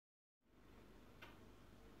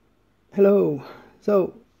Hello.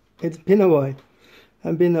 So it's been a while.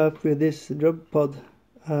 I've been up with this drop pod,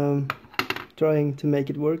 trying to make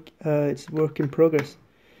it work. It's work in progress.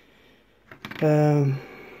 I'm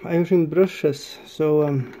using brushes, so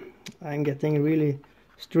I'm getting really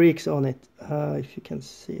streaks on it. If you can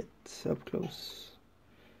see it up close,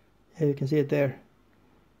 yeah, you can see it there.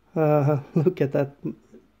 Look at that.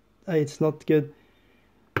 It's not good.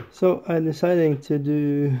 So I'm deciding to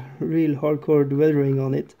do real hardcore weathering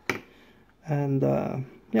on it, and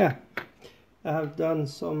yeah. I have done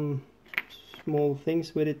some small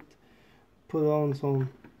things with it, put on some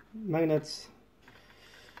magnets.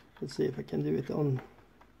 Let's see if I can do it on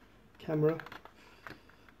camera.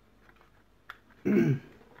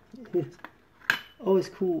 It's always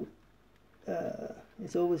cool.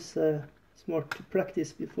 It's always smart to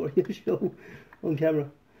practice before you show on camera.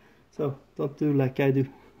 So don't do like I do.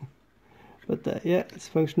 But yeah, it's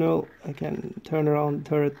functional. I can turn around the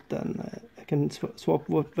turret and I can swap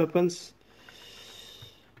weapons.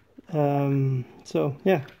 So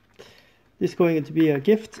yeah, this is going to be a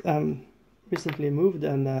gift. Recently moved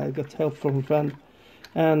and I got help from a friend,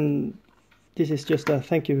 and this is just a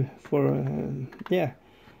thank you for yeah,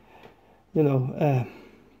 you know,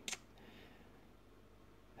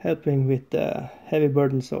 helping with the heavy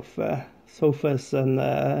burdens of sofas and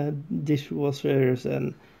dishwashers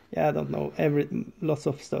and yeah, I don't know, lots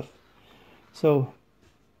of stuff. So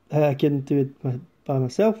I couldn't do it by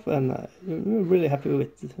myself, and I'm really happy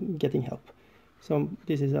with getting help. So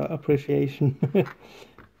this is an appreciation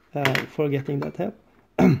for getting that help.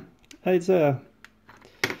 It's a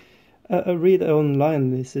read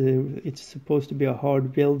online. It's supposed to be a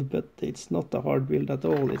hard build, but it's not a hard build at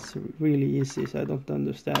all. It's really easy, so I don't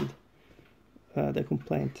understand the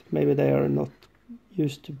complaint. Maybe they are not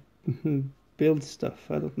used to build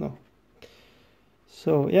stuff. I don't know.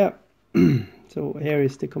 So yeah. So here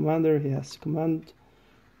is the commander. He has command,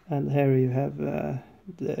 and here you have the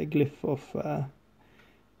glyph of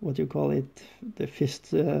what you call it, the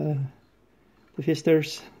fisters.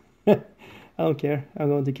 I don't care. I'm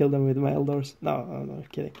going to kill them with my Eldors. No, I'm not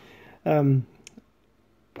kidding.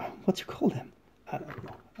 What you call them? I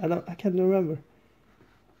don't know. I can't remember.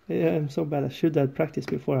 Yeah, I'm so bad. I should have practiced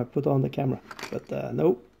before I put on the camera. But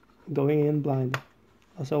no, going in blind,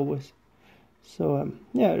 as always. So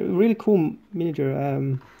yeah, really cool miniature.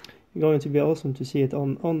 Going to be awesome to see it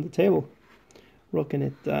on the table, rocking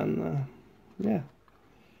it, and yeah.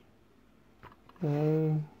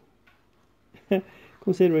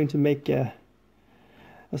 Considering to make a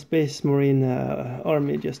Space Marine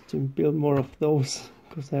army just to build more of those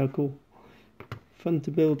because they are cool, fun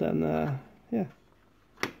to build, and yeah.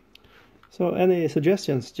 So any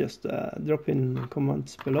suggestions, just drop in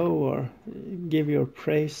comments below or give your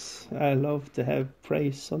praise. I love to have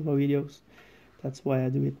praise on my videos. That's why I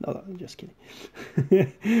do it. No, I'm just kidding.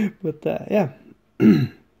 But yeah.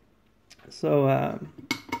 So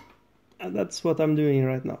that's what I'm doing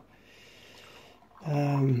right now.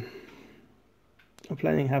 I'm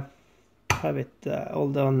planning have it all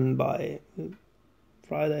done by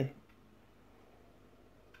Friday.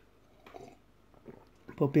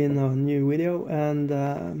 Pop in a new video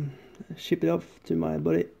and ship it off to my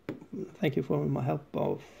buddy. Thank you for my help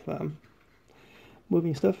of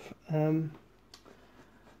moving stuff. Yeah,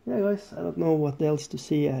 guys, I don't know what else to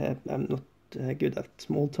see. I'm not good at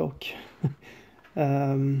small talk.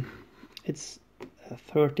 It's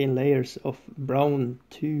 13 layers of brown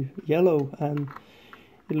to yellow, and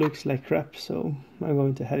it looks like crap, so I'm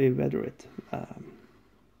going to heavy weather it.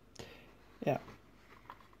 Yeah,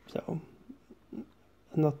 so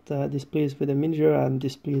I'm not displeased with the miniature. I'm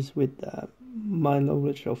displeased with my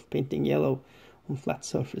knowledge of painting yellow on flat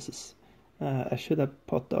surfaces. I should have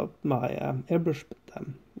put up my airbrush, but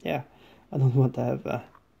yeah, I don't want to have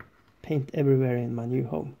paint everywhere in my new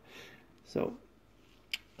home. So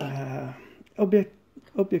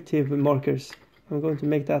objective markers, I'm going to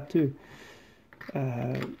make that too.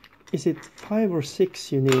 Is it 5 or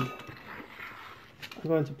 6 you need? I'm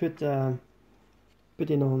going to put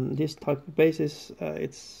in on this type of basis. I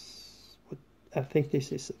think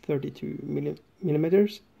this is 32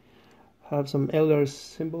 millimeters. Have some Eldar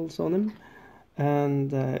symbols on them, and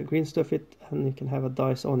green stuff it, and you can have a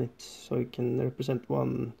dice on it, so you can represent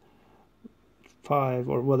 1, 5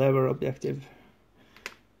 or whatever objective.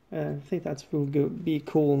 I think that will be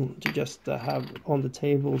cool to just have on the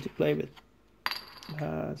table to play with.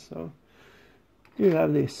 So you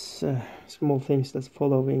have these small things that's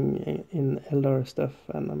following in Eldar stuff,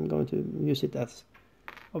 and I'm going to use it as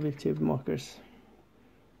objective markers.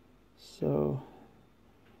 So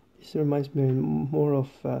this reminds me more of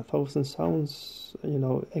Thousand Sounds, you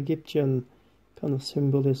know, Egyptian kind of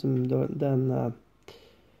symbolism than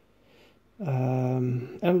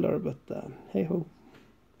Elder, but hey ho.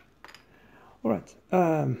 Alright,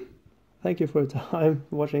 thank you for your time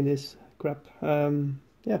watching this crap.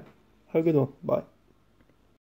 Yeah, have a good one, bye.